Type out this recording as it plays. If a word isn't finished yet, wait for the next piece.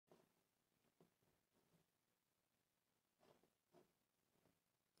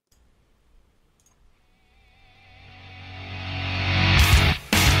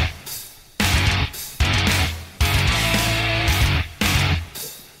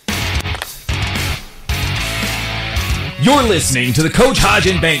You're listening to the Coach Hodge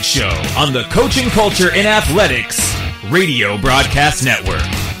and Banks Show on the Coaching Culture in Athletics Radio Broadcast Network.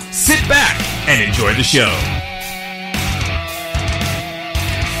 Sit back and enjoy the show.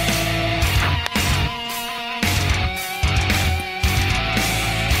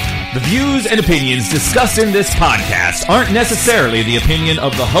 The views and opinions discussed in this podcast aren't necessarily the opinion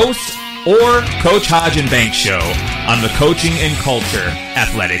of the host or Coach Hodge and Banks Show on the Coaching and Culture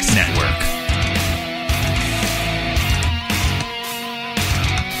Athletics Network.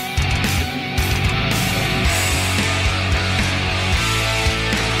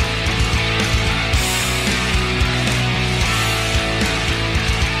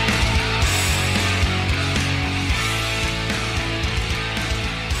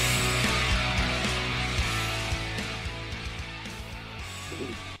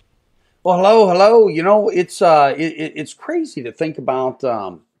 Well, hello. You know, it's crazy to think about,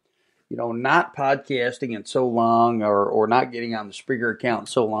 not podcasting in so long or not getting on the Spreaker account in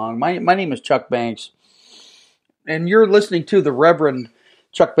so long. My name is Chuck Banks, and you're listening to the Reverend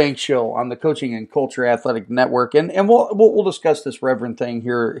Chuck Banks Show on the Coaching and Culture Athletic Network. And we'll discuss this Reverend thing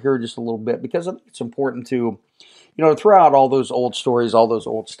here just a little bit because I think it's important to throw out all those old stories, all those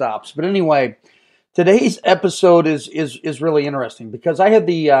old stops. But anyway, today's episode is really interesting because I had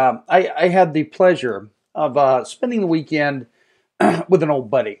the pleasure of spending the weekend with an old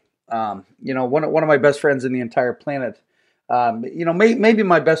buddy. One of my best friends in the entire planet. Maybe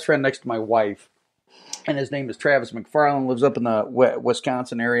my best friend next to my wife, and his name is Travis McFarland. Lives up in the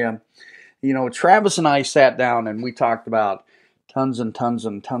Wisconsin area. Travis and I sat down and we talked about tons and tons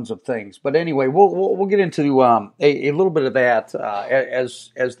and tons of things. But anyway, we'll get into a little bit of that as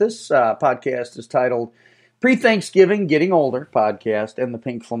this podcast is titled Pre-Thanksgiving Getting Older Podcast and the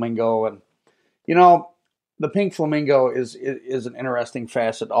Pink Flamingo. And the Pink Flamingo is an interesting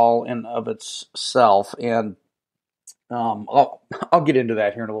facet all in of itself, and I'll get into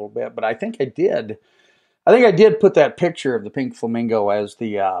that here in a little bit. But I think I did put that picture of the Pink Flamingo as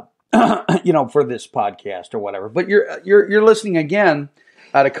the for this podcast or whatever. But you're listening again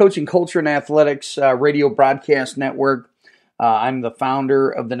to Coaching Culture and Athletics Radio Broadcast Network. I'm the founder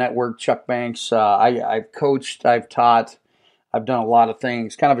of the network, Chuck Banks. I've coached, I've taught, I've done a lot of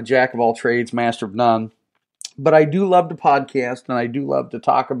things. Kind of a jack of all trades, master of none. But I do love to podcast, and I do love to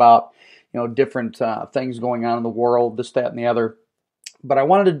talk about different things going on in the world, this, that, and the other. But I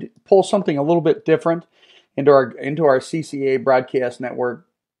wanted to pull something a little bit different into our CCA broadcast network.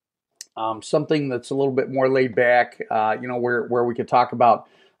 Something that's a little bit more laid back, where we could talk about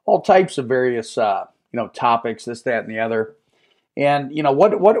all types of various, topics, this, that, and the other. And,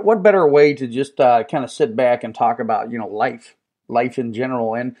 what better way to just kind of sit back and talk about, life in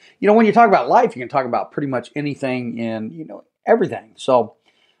general. And, when you talk about life, you can talk about pretty much anything and, everything. So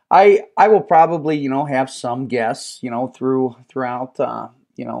I will probably, have some guests, throughout,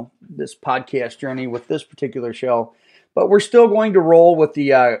 this podcast journey with this particular show. But we're still going to roll with the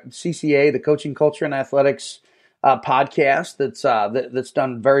CCA, the Coaching Culture and Athletics podcast that's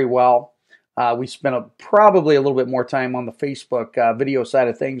done very well. We spent probably a little bit more time on the Facebook video side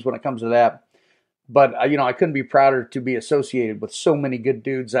of things when it comes to that. But, I couldn't be prouder to be associated with so many good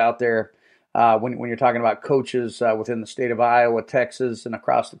dudes out there when you're talking about coaches within the state of Iowa, Texas, and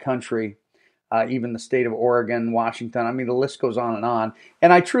across the country, even the state of Oregon, Washington. I mean, the list goes on.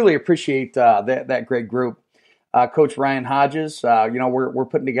 And I truly appreciate that great group. Coach Ryan Hodges, we're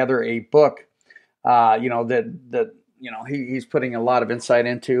putting together a book, that he's putting a lot of insight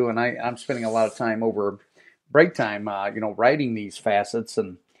into, and I'm spending a lot of time over break time, writing these facets,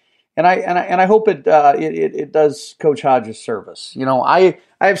 and I hope it does Coach Hodges service. I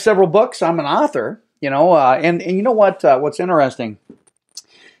have several books. I'm an author, and you know what's interesting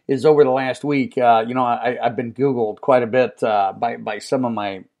is over the last week, I've been Googled quite a bit by some of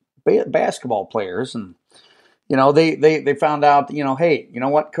my basketball players, and they found out, hey,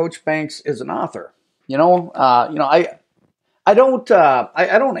 Coach Banks is an author. I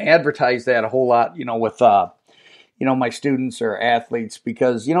don't advertise that a whole lot, with my students or athletes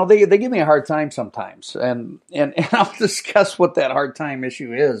because they give me a hard time sometimes, and I'll discuss what that hard time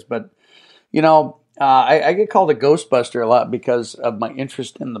issue is. But I get called a Ghostbuster a lot because of my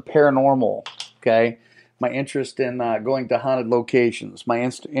interest in the paranormal. Okay, my interest in going to haunted locations, my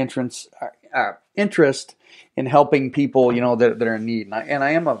interest in helping people, that are in need. And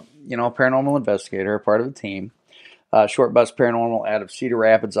I am a paranormal investigator, part of the team, Short Bus Paranormal out of Cedar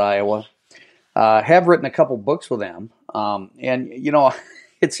Rapids, Iowa. Have written a couple books with them.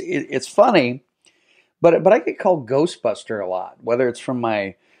 It's funny, but I get called Ghostbuster a lot, whether it's from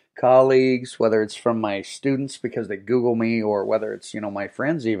my colleagues, whether it's from my students because they Google me, or whether it's, my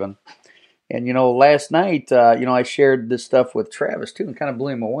friends even. And, last night, I shared this stuff with Travis too and kind of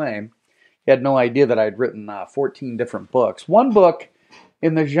blew him away. He had no idea that I'd written 14 different books. One book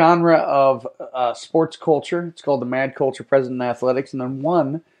in the genre of sports culture. It's called The Mad Culture Present in Athletics. And then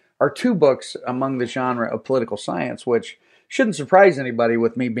one or two books among the genre of political science, which shouldn't surprise anybody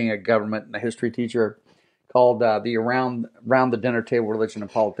with me being a government and a history teacher, called the Around the Dinner Table Religion and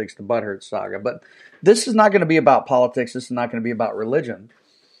Politics, the Butthurt Saga. But this is not going to be about politics. This is not going to be about religion.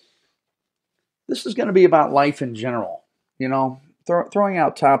 This is going to be about life in general, throwing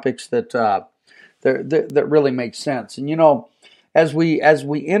out topics that really make sense. And, as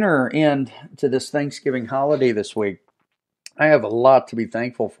we enter into this Thanksgiving holiday this week, I have a lot to be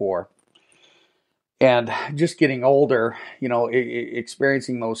thankful for. And just getting older,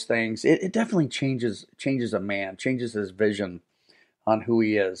 experiencing those things, it definitely changes a man, changes his vision on who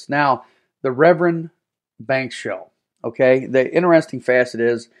he is. Now, the Reverend Banks Show, okay? The interesting facet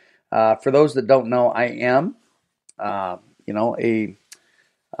is, for those that don't know, I am, what do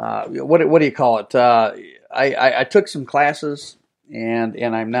you call it? I took some classes,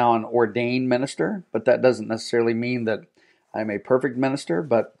 and I'm now an ordained minister, but that doesn't necessarily mean that I'm a perfect minister,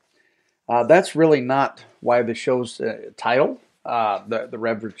 but that's really not why the show's titled, the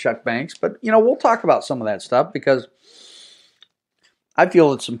Reverend Chuck Banks. But, we'll talk about some of that stuff because I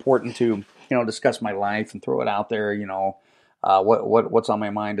feel it's important to, discuss my life and throw it out there, what's on my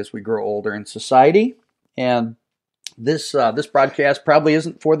mind as we grow older in society. And this broadcast probably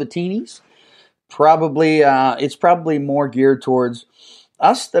isn't for the teenies. It's probably more geared towards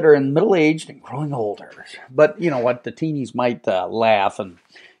us that are in middle-aged and growing older. But you know what? The teenies might laugh and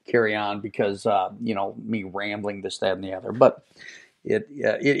carry on because, me rambling this, that, and the other. But it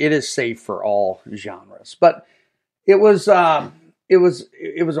is safe for all genres. But it was a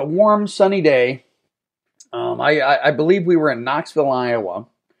warm, sunny day. I believe we were in Knoxville, Iowa,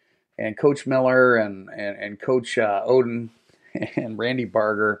 and Coach Miller and Coach Oden and Randy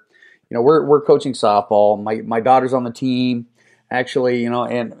Barger, we're coaching softball. My daughter's on the team, actually,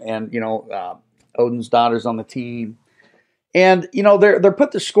 and Oden's daughter's on the team. And, they're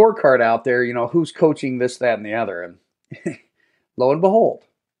put the scorecard out there, who's coaching this, that, and the other. And lo and behold,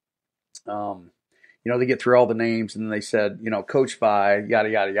 they get through all the names and they said, coached by yada,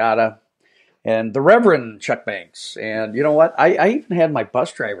 yada, yada. And the Reverend Chuck Banks. And you know what? I even had my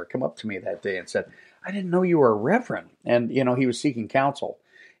bus driver come up to me that day and said, I didn't know you were a reverend. And, he was seeking counsel.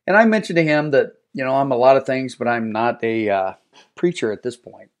 And I mentioned to him that, I'm a lot of things, but I'm not a preacher at this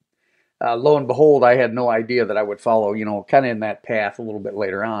point. Lo and behold, I had no idea that I would follow, kind of in that path a little bit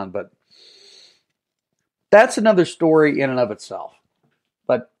later on. But that's another story in and of itself.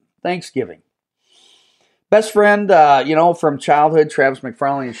 But Thanksgiving. Best friend, from childhood, Travis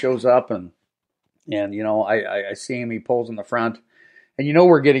McFarlane, shows up and I see him, he pulls in the front. And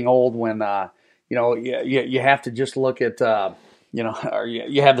we're getting old when, you have to just look at, or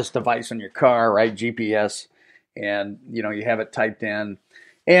you have this device on your car, right? GPS. And, you have it typed in.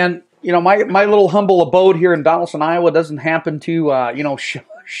 And, my little humble abode here in Donaldson, Iowa doesn't happen to,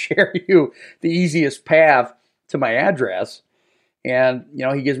 share you the easiest path to my address. And,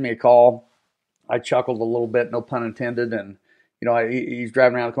 he gives me a call. I chuckled a little bit, no pun intended. And, he's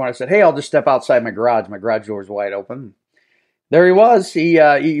driving around the corner. I said, hey, I'll just step outside my garage. My garage door's wide open. There he was.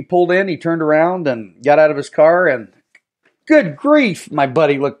 He pulled in, he turned around and got out of his car. And good grief, my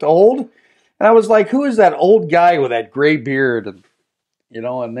buddy looked old. And I was like, who is that old guy with that gray beard? And,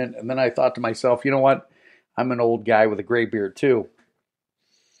 and then I thought to myself, you know what? I'm an old guy with a gray beard too.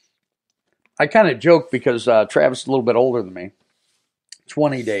 I kind of joked because Travis is a little bit older than me.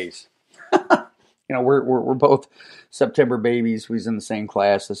 20 days. We're both September babies. We was in the same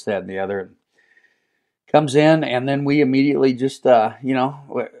class, this, that, and the other. Comes in, and then we immediately just,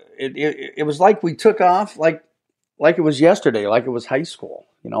 it was like we took off like it was yesterday, like it was high school.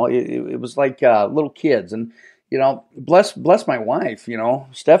 It was like little kids. And, bless my wife,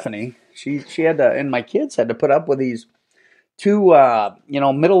 Stephanie. She had to, and my kids had to put up with these two,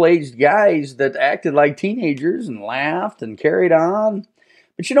 middle-aged guys that acted like teenagers and laughed and carried on.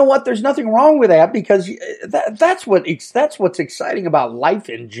 But you know what? There's nothing wrong with that because that's what's exciting about life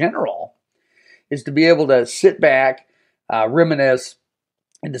in general, is to be able to sit back, reminisce,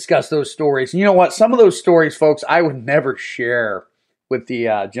 and discuss those stories. And you know what? Some of those stories, folks, I would never share with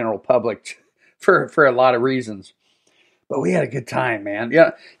the general public for a lot of reasons. But we had a good time, man.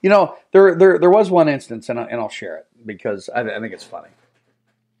 Yeah, there was one instance, and I'll share it because I think it's funny.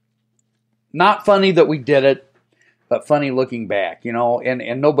 Not funny that we did it, but funny looking back,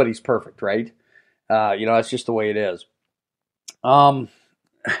 and nobody's perfect, right? That's just the way it is. My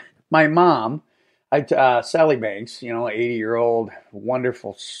mom, Sally Banks, 80-year-old,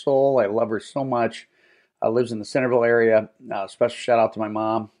 wonderful soul. I love her so much. Lives in the Centerville area. Special shout out to my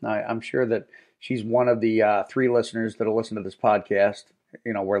mom. I'm sure that she's one of the 3 listeners that'll listen to this podcast.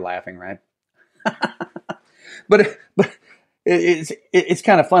 We're laughing, right? But it's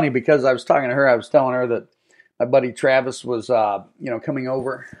kind of funny because I was talking to her. I was telling her that my buddy Travis was, coming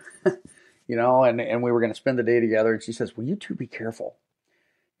over, and we were going to spend the day together. And she says, "Well, you two be careful.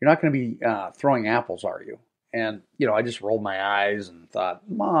 You're not going to be throwing apples, are you?" And I just rolled my eyes and thought,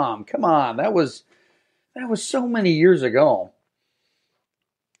 "Mom, come on, that was so many years ago."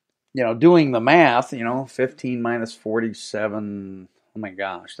 Doing the math, 15 minus 47. Oh my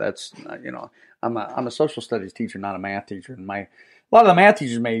gosh, that's I'm a social studies teacher, not a math teacher, and a lot of the math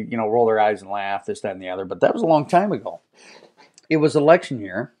teachers may roll their eyes and laugh, this, that, and the other. But that was a long time ago. It was election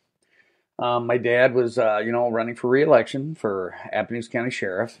year. My dad was running for re-election for Appomattox County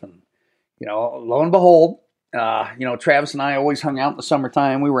Sheriff, and lo and behold, Travis and I always hung out in the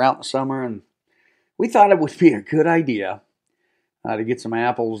summertime. We were out in the summer, and we thought it would be a good idea to get some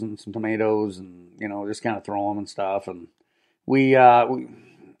apples and some tomatoes, and just kind of throw them and stuff. And we hit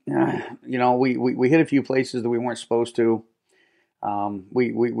a few places that we weren't supposed to.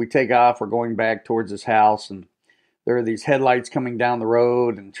 We take off. We're going back towards his house, and there are these headlights coming down the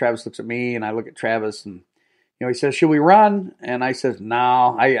road. And Travis looks at me, and I look at Travis, and he says, "Should we run?" And I says,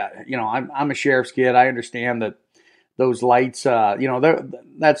 "No. I'm a sheriff's kid. I understand that those lights.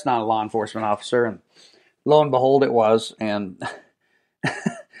 That's not a law enforcement officer." And lo and behold, it was. And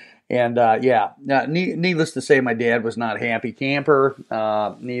needless to say, my dad was not a happy camper.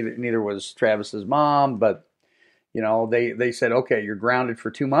 Neither was Travis's mom. But they said, "Okay, you're grounded for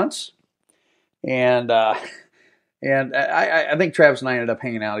 2 months." And I think Travis and I ended up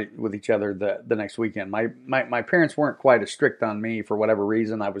hanging out with each other the next weekend. My parents weren't quite as strict on me for whatever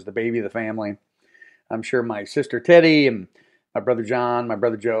reason. I was the baby of the family. I'm sure my sister Teddy and my brother John, my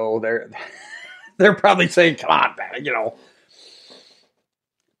brother Joe, they're probably saying, "Come on, man,"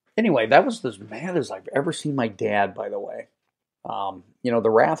 Anyway, that was as mad as I've ever seen my dad, by the way. The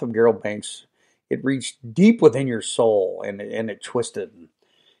wrath of Gerald Banks, it reached deep within your soul, and it twisted.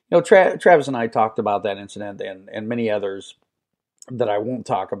 Travis and I talked about that incident and many others that I won't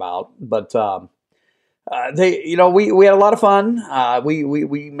talk about. But we had a lot of fun.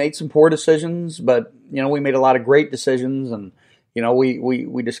 We made some poor decisions, but we made a lot of great decisions, and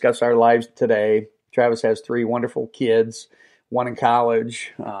we discussed our lives today. Travis has 3 wonderful kids. 1 in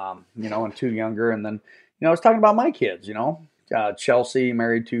college, and 2 younger. And then, I was talking about my kids, Chelsea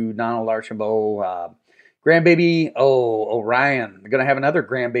married to Donald Archambault, grandbaby Orion. We're going to have another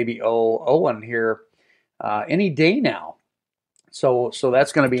grandbaby Owen here any day now. So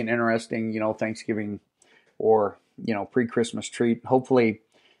that's going to be an interesting, Thanksgiving or, pre-Christmas treat. Hopefully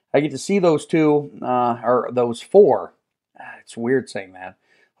I get to see those 2 or those 4. It's weird saying that.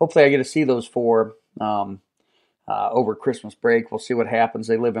 Hopefully I get to see those 4 over Christmas break. We'll see what happens.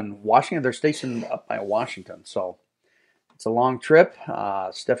 They live in Washington. They're stationed up by Washington, so it's a long trip.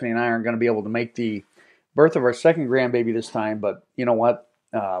 Stephanie and I aren't going to be able to make the birth of our second grandbaby this time, but you know what?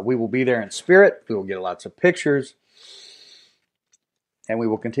 We will be there in spirit. We will get lots of pictures, and we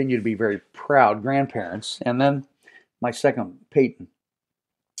will continue to be very proud grandparents. And then my second, Peyton.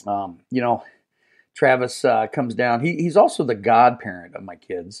 Travis comes down. He's also the godparent of my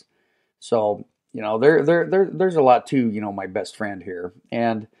kids, so. There's a lot to, my best friend here.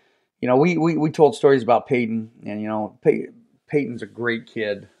 And, we told stories about Peyton, and, Peyton's a great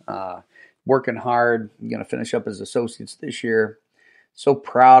kid, working hard, going to finish up his associates this year. So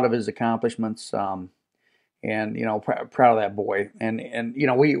proud of his accomplishments, and, proud of that boy. And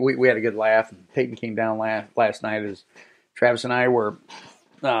we had a good laugh. And Peyton came down last night as Travis and I were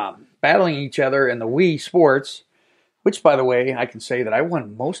battling each other in the Wii Sports. Which, by the way, I can say that I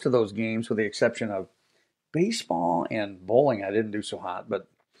won most of those games with the exception of baseball and bowling. I didn't do so hot. But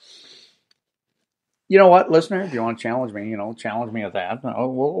you know what, listener? If you want to challenge me, challenge me at that.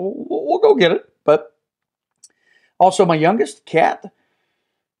 We'll go get it. But also my youngest, Kat,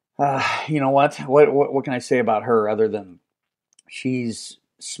 what can I say about her other than she's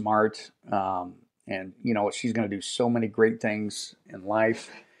smart and, she's going to do so many great things in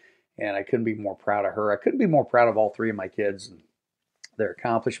life. And I couldn't be more proud of her. I couldn't be more proud of all 3 of my kids and their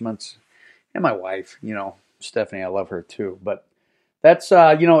accomplishments. And my wife, Stephanie, I love her too. But that's,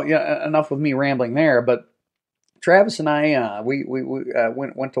 enough with me rambling there. But Travis and I, we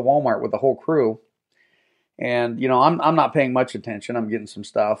went to Walmart with the whole crew. And, I'm not paying much attention. I'm getting some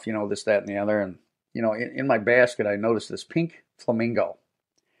stuff, this, that, and the other. And, in my basket, I noticed this pink flamingo.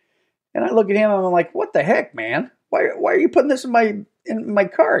 And I look at him and I'm like, what the heck, man? Why are you putting this in my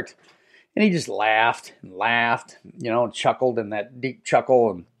cart? And he just laughed and laughed, and chuckled in that deep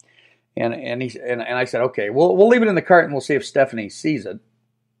chuckle. And I said, okay, we'll leave it in the cart and we'll see if Stephanie sees it.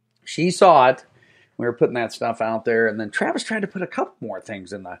 She saw it. We were putting that stuff out there, and then Travis tried to put a couple more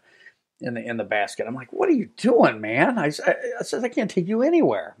things in the basket. I'm like, what are you doing, man? I said, I can't take you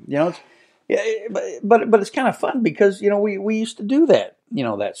anywhere. But it's kind of fun because we used to do that,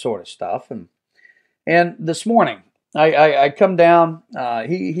 that sort of stuff. And this morning, I come down.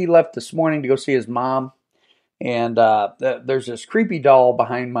 He left this morning to go see his mom, and there's this creepy doll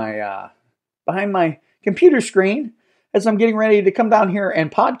behind my computer screen as I'm getting ready to come down here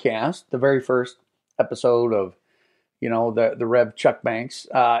and podcast the very first episode of the Rev Chuck Banks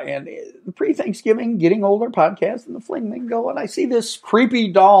and the pre-Thanksgiving Getting Older podcast and the Flamingo, and I see this creepy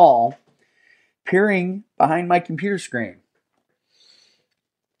doll peering behind my computer screen.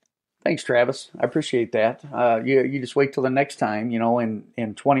 Thanks, Travis. I appreciate that. You just wait till the next time,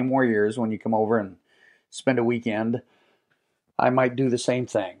 in 20 more years when you come over and spend a weekend, I might do the same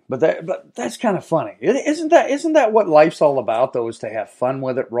thing. But that's kind of funny. Isn't that what life's all about, though, is to have fun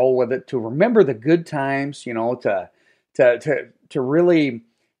with it, roll with it, to remember the good times, to really,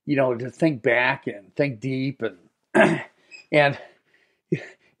 to think back and think deep and and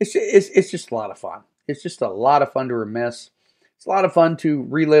it's just a lot of fun. It's just a lot of fun to reminisce. It's a lot of fun to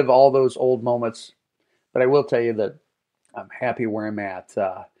relive all those old moments, but I will tell you that I'm happy where I'm at,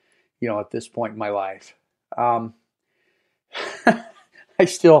 at this point in my life. I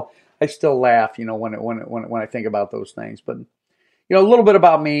still laugh, when I think about those things. But a little bit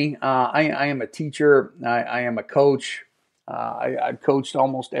about me. I am a teacher. I am a coach. I've coached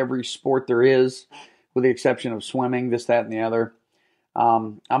almost every sport there is, with the exception of swimming, this, that, and the other.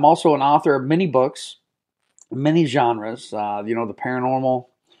 I'm also an author of many books. Many genres, the paranormal,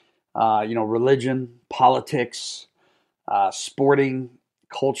 religion, politics, sporting,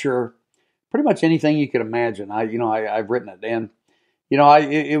 culture, pretty much anything you could imagine. I've written it, and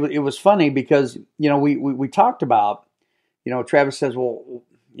it was funny because we talked about, Travis says, well,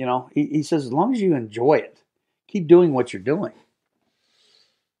 he says, as long as you enjoy it, keep doing what you're doing.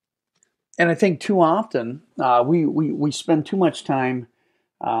 And I think too often we spend too much time,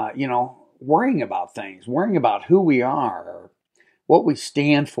 worrying about things, worrying about who we are, or what we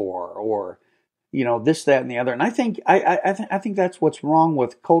stand for, or this, that, and the other. And I think I think that's what's wrong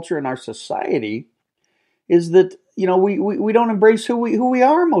with culture in our society, is that we don't embrace who we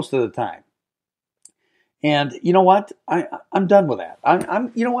are most of the time. And you know what? I'm done with that. I'm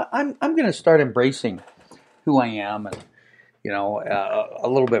going to start embracing who I am, and a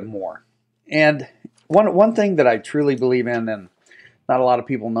little bit more. And one thing that I truly believe in, and not a lot of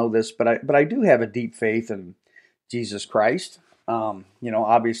people know this, but I do have a deep faith in Jesus Christ.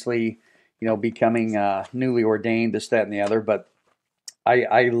 Obviously, becoming newly ordained, this, that, and the other. But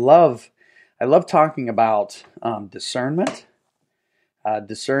I love talking about discernment,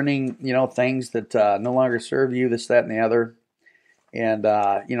 discerning, things that no longer serve you, this, that, and the other. And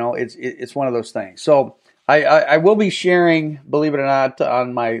it's one of those things. So I will be sharing, believe it or not,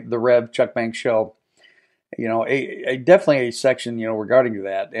 on the Rev Chuck Banks show, definitely a section, regarding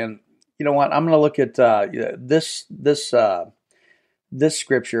that. And you know what? I'm going to look at this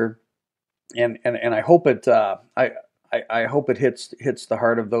scripture, and I hope it I hope it hits the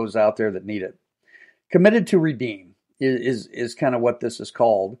heart of those out there that need it. Committed to redeem is kind of what this is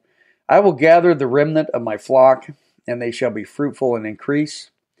called. I will gather the remnant of my flock, and they shall be fruitful and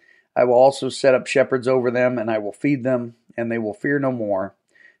increase. I will also set up shepherds over them, and I will feed them, and they will fear no more,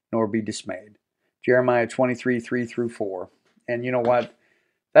 nor be dismayed. Jeremiah 23, 3-4. And you know what?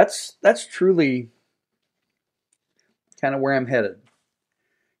 That's truly kind of where I'm headed.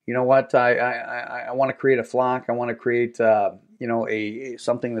 You know what? I want to create a flock. I want to create,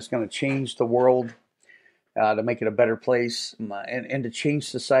 something that's going to change the world, to make it a better place, and to change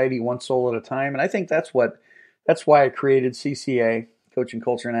society one soul at a time. And I think that's why I created CCA, Coaching,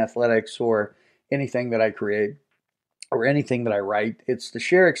 Culture, and Athletics, or anything that I create, or anything that I write. It's to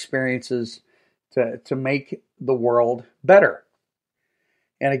share experiences to make the world better.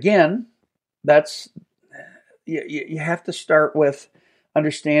 And again, that's you have to start with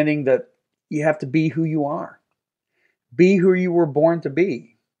understanding that you have to be who you are. Be who you were born to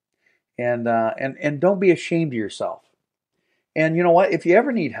be. And don't be ashamed of yourself. And you know what? If you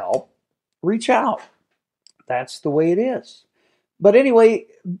ever need help, reach out. That's the way it is. But anyway,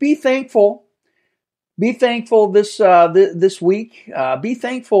 be thankful. Be thankful this week. Be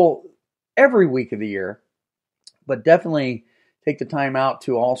thankful every week of the year. But definitely take the time out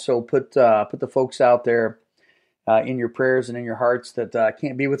to also put the folks out there in your prayers and in your hearts that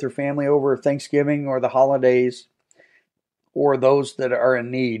can't be with their family over Thanksgiving or the holidays, or those that are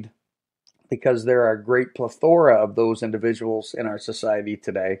in need. because there are a great plethora of those individuals in our society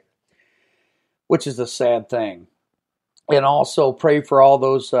today, which is a sad thing. And also pray for all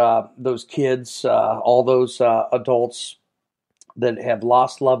those kids, all those adults that have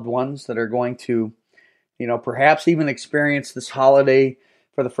lost loved ones that are going to, perhaps even experience this holiday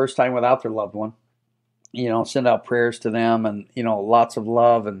for the first time without their loved one. Send out prayers to them, and lots of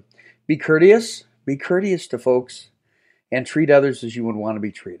love, and be courteous. Be courteous to folks, and treat others as you would want to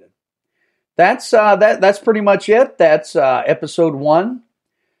be treated. That's pretty much it. That's episode 1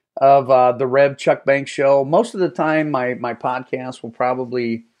 of the Rev Chuck Banks Show. Most of the time, my podcast will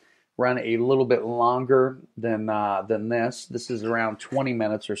probably run a little bit longer than this. This is around 20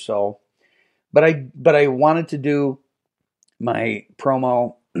 minutes or so. But I wanted to do my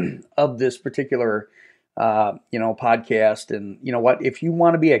promo of this particular podcast. And you know what? If you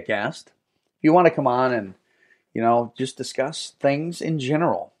want to be a guest, if you want to come on and just discuss things in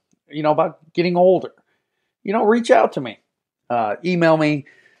general, about getting older, reach out to me. Email me,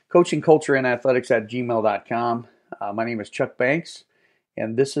 coachingcultureandathletics@gmail.com. My name is Chuck Banks,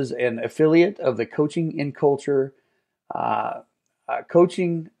 and this is an affiliate of the Coaching in Culture, I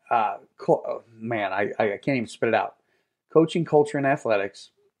can't even spit it out. Coaching Culture and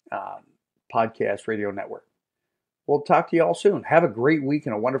Athletics podcast radio network. We'll talk to you all soon. Have a great week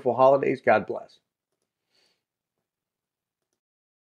and a wonderful holidays. God bless.